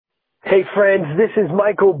Hey friends, this is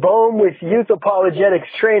Michael Bohm with Youth Apologetics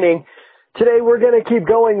Training. Today we're going to keep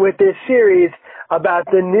going with this series about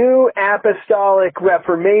the new Apostolic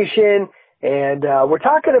Reformation, and we're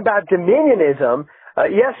talking about dominionism.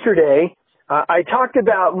 Yesterday, I talked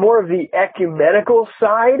about more of the ecumenical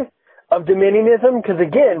side of dominionism, because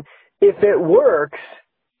again, if it works,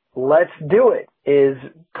 let's do it, is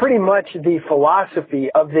pretty much the philosophy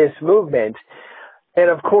of this movement. And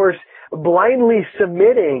of course, blindly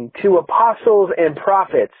submitting to apostles and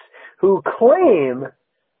prophets who claim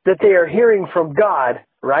that they are hearing from God,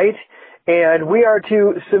 right? And we are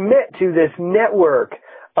to submit to this network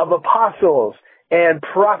of apostles and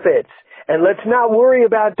prophets. And let's not worry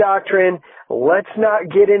about doctrine. Let's not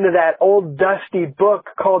get into that old dusty book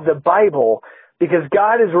called the Bible, because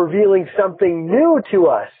God is revealing something new to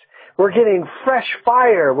us. We're getting fresh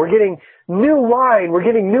fire. We're getting new wine. We're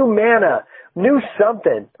getting new manna. New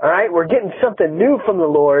something, all right? We're getting something new from the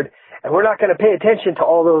Lord, and we're not going to pay attention to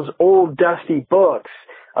all those old dusty books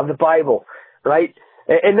of the Bible, right?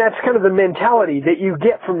 And that's kind of the mentality that you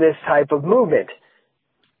get from this type of movement.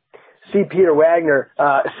 C. Peter Wagner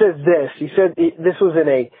says this. He said, this was in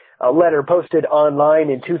a letter posted online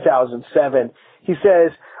in 2007. He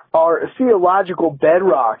says, our theological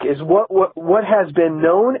bedrock is what has been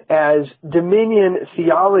known as dominion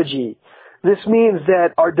theology. This means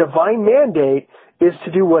that our divine mandate is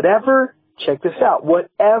to do whatever, check this out,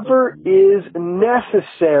 whatever is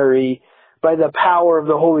necessary by the power of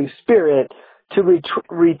the Holy Spirit to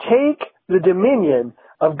retake the dominion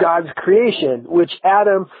of God's creation, which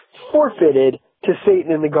Adam forfeited to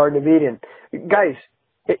Satan in the Garden of Eden. Guys,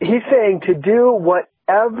 he's saying to do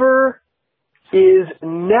whatever is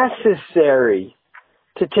necessary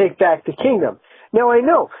to take back the kingdom. Now, I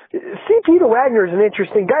know, C. Peter Wagner is an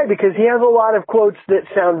interesting guy because he has a lot of quotes that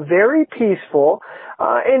sound very peaceful,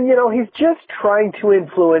 and, he's just trying to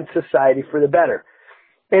influence society for the better.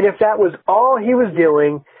 And if that was all he was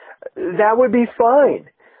doing, that would be fine.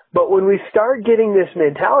 But when we start getting this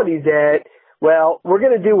mentality that, well, we're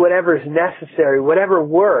going to do whatever is necessary, whatever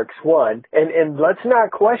works, one, and let's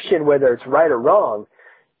not question whether it's right or wrong.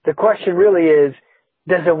 The question really is,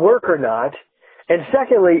 does it work or not? And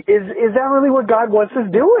secondly, is that really what God wants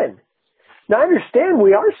us doing? Now, I understand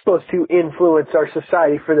we are supposed to influence our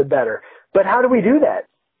society for the better, but how do we do that?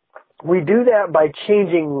 We do that by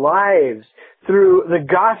changing lives through the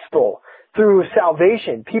gospel, through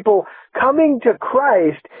salvation, people coming to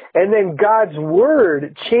Christ, and then God's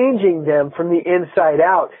word changing them from the inside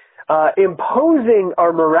out, imposing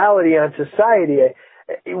our morality on society.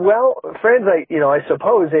 Well, friends, I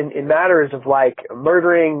suppose in matters of like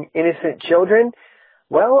murdering innocent children,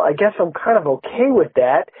 well, I guess I'm kind of okay with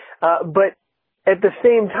that. But at the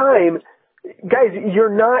same time, guys,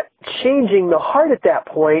 you're not changing the heart at that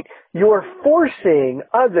point. You're forcing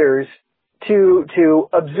others to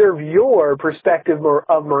observe your perspective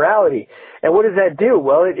of morality. And what does that do?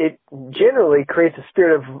 Well, it generally creates a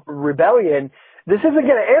spirit of rebellion. This isn't going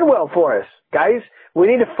to end well for us, guys. We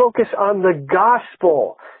need to focus on the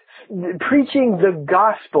gospel, preaching the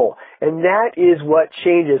gospel, and that is what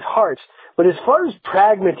changes hearts. But as far as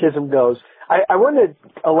pragmatism goes, I want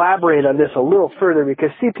to elaborate on this a little further because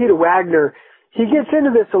C. Peter Wagner, he gets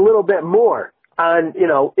into this a little bit more on,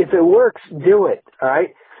 if it works, do it, all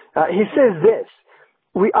right? He says this,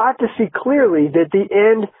 we ought to see clearly that the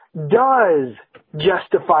end does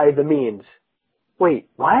justify the means. Wait,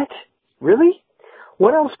 what? Really?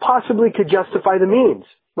 What else possibly could justify the means?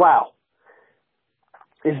 Wow.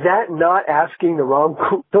 Is that not asking the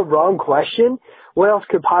wrong question? What else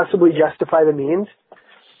could possibly justify the means?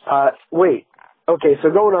 Wait. Okay, so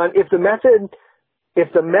going on, if the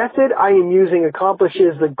method I am using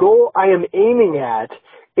accomplishes the goal I am aiming at,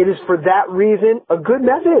 it is for that reason a good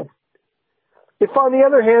method. If on the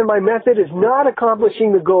other hand my method is not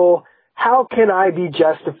accomplishing the goal, how can I be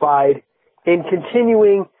justified in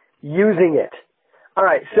continuing using it? All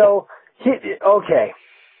right, so okay.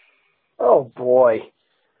 Oh boy.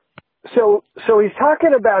 So he's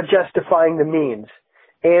talking about justifying the means.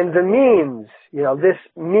 And the means,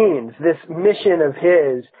 this mission of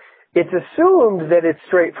his, it's assumed that it's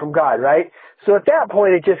straight from God, right? So at that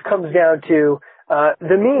point it just comes down to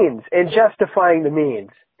the means and justifying the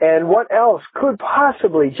means. And what else could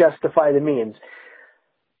possibly justify the means?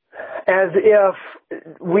 As if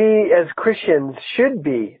we as Christians should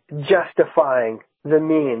be justifying the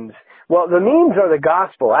means. Well, the means are the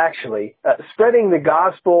gospel, actually. Spreading the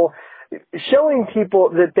gospel, showing people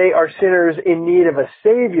that they are sinners in need of a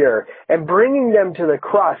Savior and bringing them to the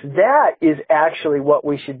cross. That is actually what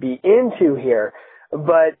we should be into here.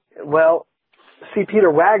 But, well, C.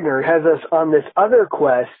 Peter Wagner has us on this other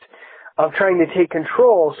quest of trying to take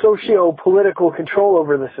control, socio-political control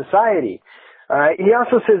over the society. He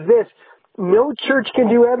also says this, no church can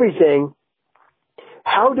do everything.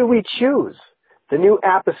 How do we choose? The New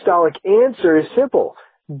Apostolic answer is simple.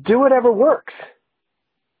 Do whatever works.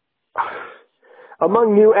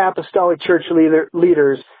 Among New Apostolic church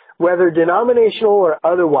leaders, whether denominational or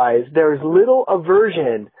otherwise, there is little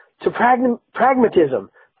aversion to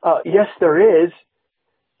pragmatism. Yes, there is.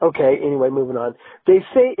 Okay, anyway, moving on. They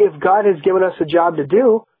say if God has given us a job to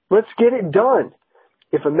do, let's get it done.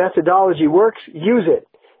 If a methodology works, use it.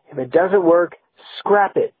 If it doesn't work,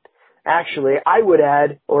 scrap it. Actually, I would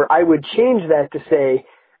add, or I would change that to say,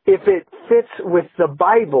 if it fits with the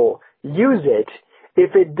Bible, use it.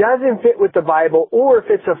 If it doesn't fit with the Bible, or if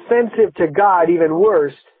it's offensive to God, even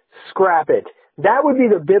worse, scrap it. That would be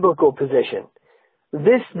the biblical position.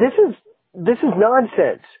 This is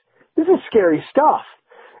nonsense. This is scary stuff.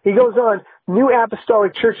 He goes on, New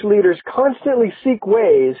Apostolic church leaders constantly seek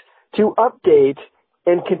ways to update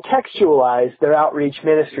and contextualize their outreach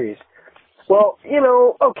ministries. Well,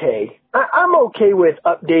 okay, I'm okay with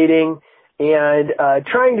updating and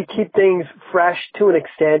trying to keep things fresh to an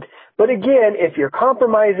extent. But again, if you're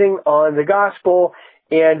compromising on the gospel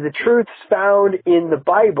and the truths found in the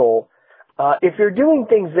Bible, if you're doing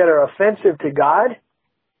things that are offensive to God,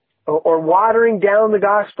 or watering down the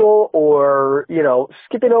gospel, or,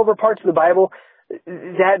 skipping over parts of the Bible,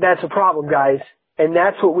 that's a problem, guys. And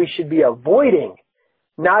that's what we should be avoiding,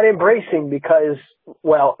 not embracing, because,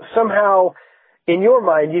 well, somehow in your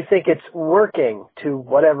mind you think it's working to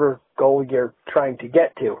whatever goal you're trying to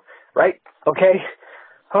get to, right? Okay?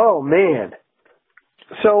 Oh, man.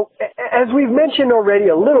 So, as we've mentioned already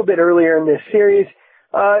a little bit earlier in this series,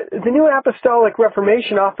 the New Apostolic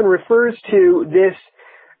Reformation often refers to this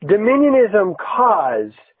dominionism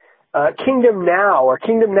cause, kingdom now, or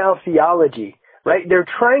kingdom now theology, right? They're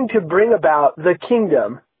trying to bring about the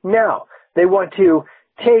kingdom now. They want to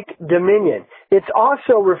take dominion. It's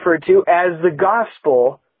also referred to as the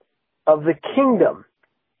gospel of the kingdom.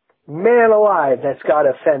 Man alive, that's got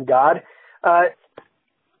to offend God.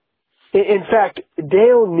 In fact,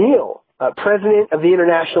 Dale Neal, president of the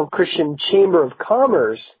International Christian Chamber of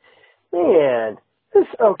Commerce, man,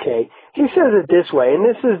 he says it this way, and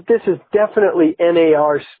this is definitely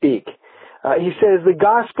NAR speak. He says the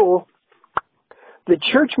gospel, the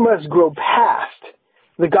church must grow past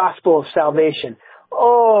the gospel of salvation.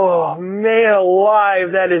 Oh, man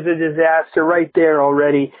alive, that is a disaster right there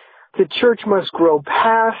already. The church must grow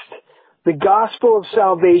past the gospel of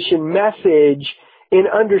salvation message and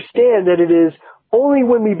understand that it is only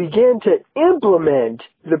when we begin to implement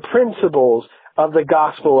the principles of the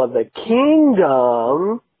gospel of the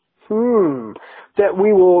kingdom, that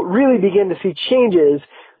we will really begin to see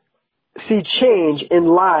change in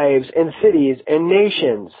lives and cities and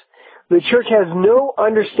nations. The church has no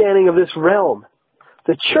understanding of this realm.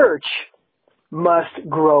 The church must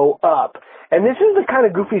grow up. And this is the kind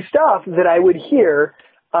of goofy stuff that I would hear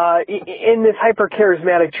in this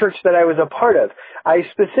hyper-charismatic church that I was a part of. I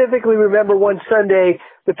specifically remember one Sunday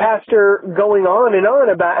the pastor going on and on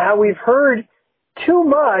about how we've heard too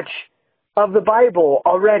much of the Bible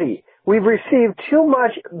already. We've received too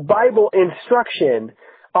much Bible instruction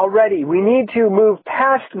already. We need to move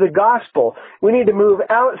past the gospel. We need to move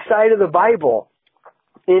outside of the Bible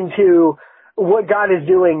into what God is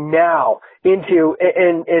doing now, into,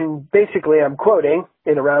 and basically I'm quoting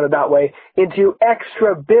in a roundabout way, into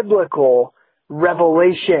extra-biblical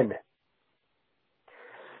revelation.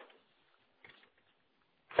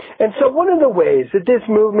 And so one of the ways that this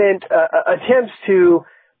movement attempts to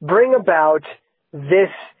bring about this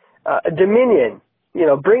dominion,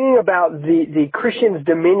 bringing about the Christian's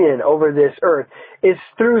dominion over this earth, is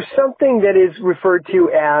through something that is referred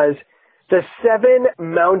to as the Seven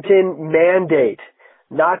Mountain Mandate,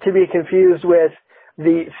 not to be confused with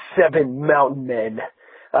the Seven Mountain Men.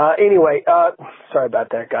 Sorry about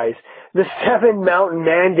that, guys. The Seven Mountain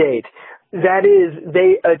Mandate. That is,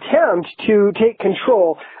 they attempt to take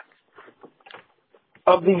control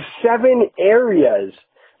of these 7 areas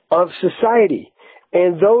of society.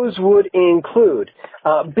 And those would include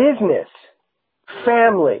business,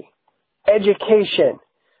 family, education,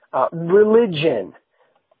 religion,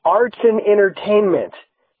 arts and entertainment,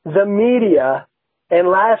 the media, and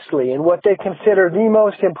lastly, and what they consider the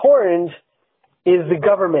most important, is the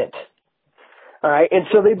government. All right, and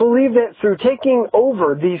so they believe that through taking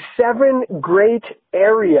over these 7 great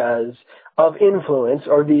areas of influence,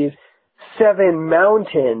 or these 7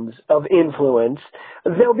 mountains of influence,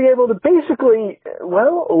 they'll be able to basically,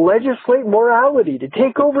 legislate morality, to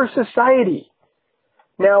take over society.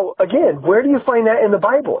 Now, again, where do you find that in the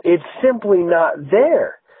Bible? It's simply not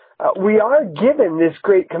there. we are given this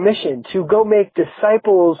great commission to go make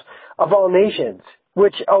disciples of all nations,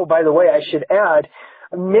 which, oh, by the way, I should add,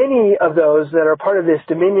 many of those that are part of this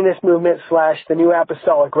dominionist movement / the New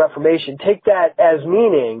Apostolic Reformation take that as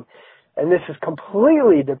meaning, and this is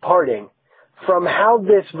completely departing from how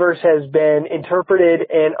this verse has been interpreted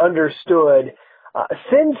and understood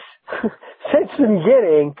since the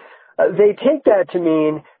beginning. They take that to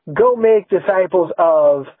mean go make disciples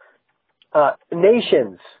of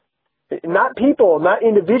nations, not people, not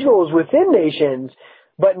individuals within nations,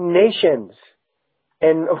 but nations.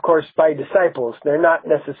 And of course, by disciples, they're not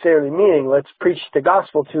necessarily meaning let's preach the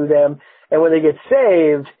gospel to them, and when they get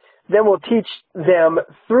saved, then we'll teach them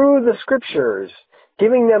through the scriptures,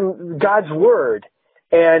 giving them God's word,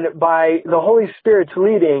 and by the Holy Spirit's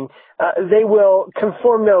leading, they will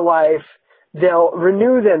conform their life, they'll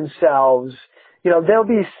renew themselves, they'll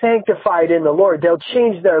be sanctified in the Lord, they'll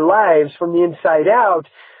change their lives from the inside out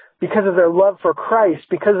because of their love for Christ,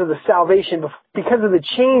 because of the salvation, because of the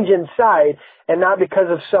change inside, and not because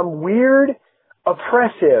of some weird,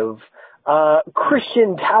 oppressive,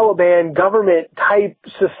 Christian Taliban government type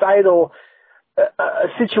societal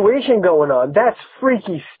situation going on. That's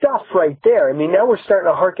freaky stuff right there. I mean, now we're starting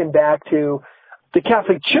to harken back to the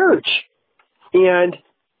Catholic Church and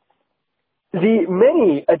the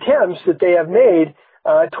many attempts that they have made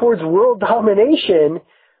towards world domination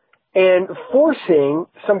and forcing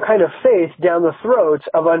some kind of faith down the throats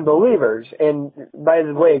of unbelievers. And by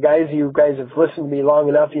the way, guys, you guys have listened to me long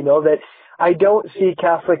enough, you know that I don't see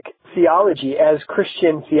Catholic theology as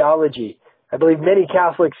Christian theology. I believe many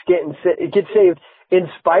Catholics get saved in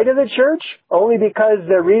spite of the church, only because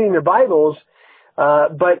they're reading their Bibles.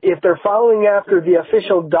 But if they're following after the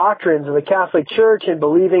official doctrines of the Catholic Church and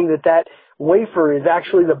believing that wafer is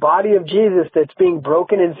actually the body of Jesus that's being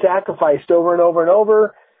broken and sacrificed over and over and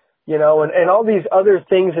over, and all these other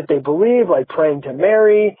things that they believe, like praying to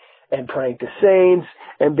Mary and praying to saints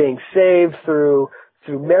and being saved through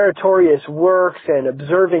meritorious works and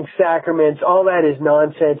observing sacraments, all that is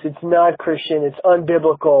nonsense. It's not Christian. It's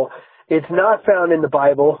unbiblical. It's not found in the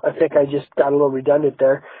Bible. I think I just got a little redundant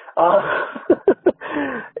there.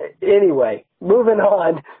 Anyway, moving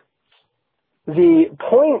on. The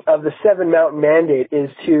point of the Seven Mountain Mandate is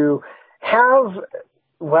to have,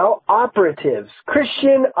 operatives,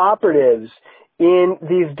 Christian operatives in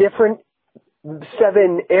these different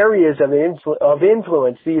 7 areas of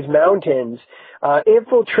influence, these mountains,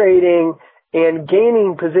 infiltrating and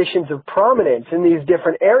gaining positions of prominence in these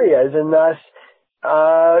different areas, and thus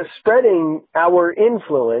spreading our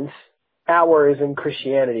influence, ours in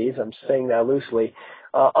Christianity, I'm saying that loosely,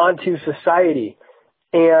 onto society.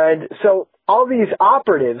 And so all these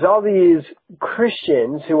operatives, all these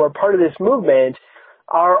Christians who are part of this movement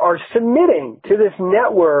are submitting to this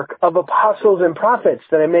network of apostles and prophets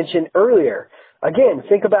that I mentioned earlier. Again,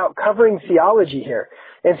 think about covering theology here.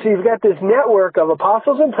 And so you've got this network of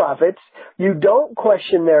apostles and prophets. You don't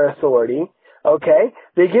question their authority, okay?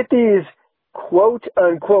 They get these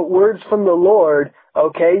quote-unquote words from the Lord,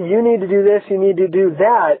 okay? You need to do this, you need to do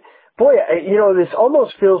that. Boy, this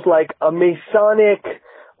almost feels like a Masonic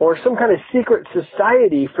or some kind of secret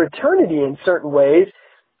society, fraternity in certain ways,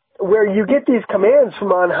 where you get these commands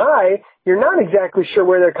from on high. You're not exactly sure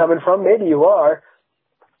where they're coming from. Maybe you are,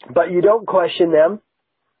 but you don't question them,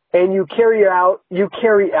 and you carry out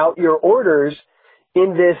your orders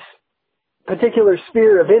in this particular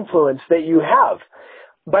sphere of influence that you have.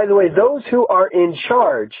 By the way, those who are in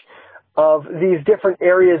charge of these different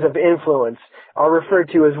areas of influence are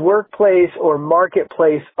referred to as workplace or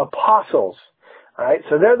marketplace apostles. All right,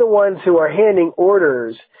 so they're the ones who are handing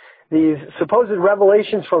orders, these supposed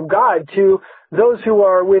revelations from God, to those who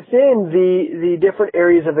are within the different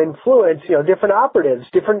areas of influence, different operatives,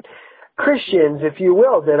 different Christians, if you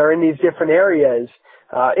will, that are in these different areas,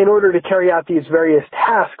 in order to carry out these various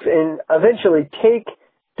tasks and eventually take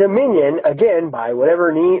dominion, again, by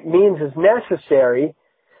whatever means is necessary,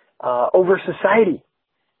 over society,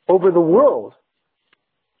 over the world.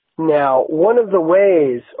 Now, one of the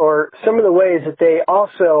ways, or some of the ways that they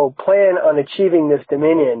also plan on achieving this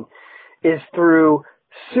dominion is through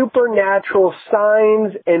supernatural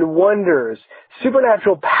signs and wonders,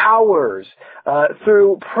 supernatural powers,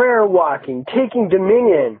 through prayer walking, taking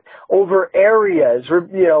dominion over areas,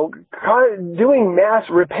 doing mass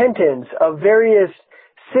repentance of various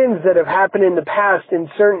sins that have happened in the past in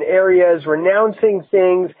certain areas, renouncing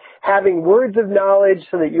things, having words of knowledge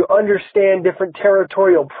so that you understand different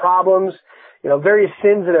territorial problems, various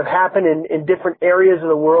sins that have happened in different areas of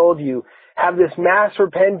the world. You have this mass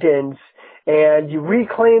repentance and you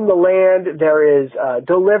reclaim the land. There is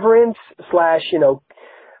deliverance /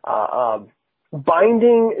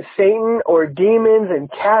 binding Satan or demons and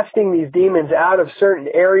casting these demons out of certain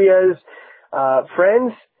areas.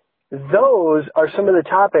 Friends, those are some of the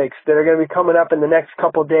topics that are going to be coming up in the next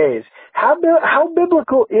couple days. How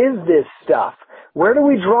biblical is this stuff? Where do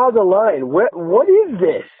we draw the line? What is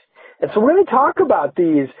this? And so we're going to talk about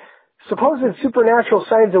these supposed supernatural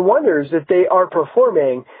signs and wonders that they are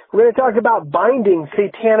performing. We're going to talk about binding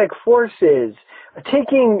satanic forces,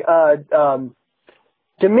 taking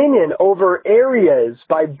dominion over areas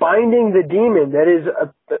by binding the demon that is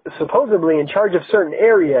supposedly in charge of certain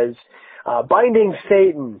areas, binding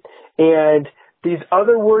Satan, and these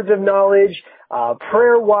other words of knowledge,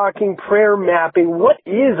 prayer walking, prayer mapping. What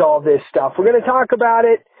is all this stuff? We're going to talk about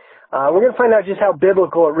it. We're going to find out just how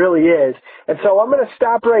biblical it really is. And so I'm going to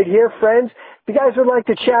stop right here, friends. If you guys would like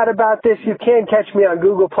to chat about this, you can catch me on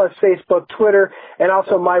Google+, Facebook, Twitter, and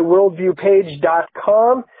also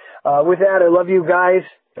myworldviewpage.com. With that, I love you guys,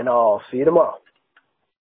 and I'll see you tomorrow.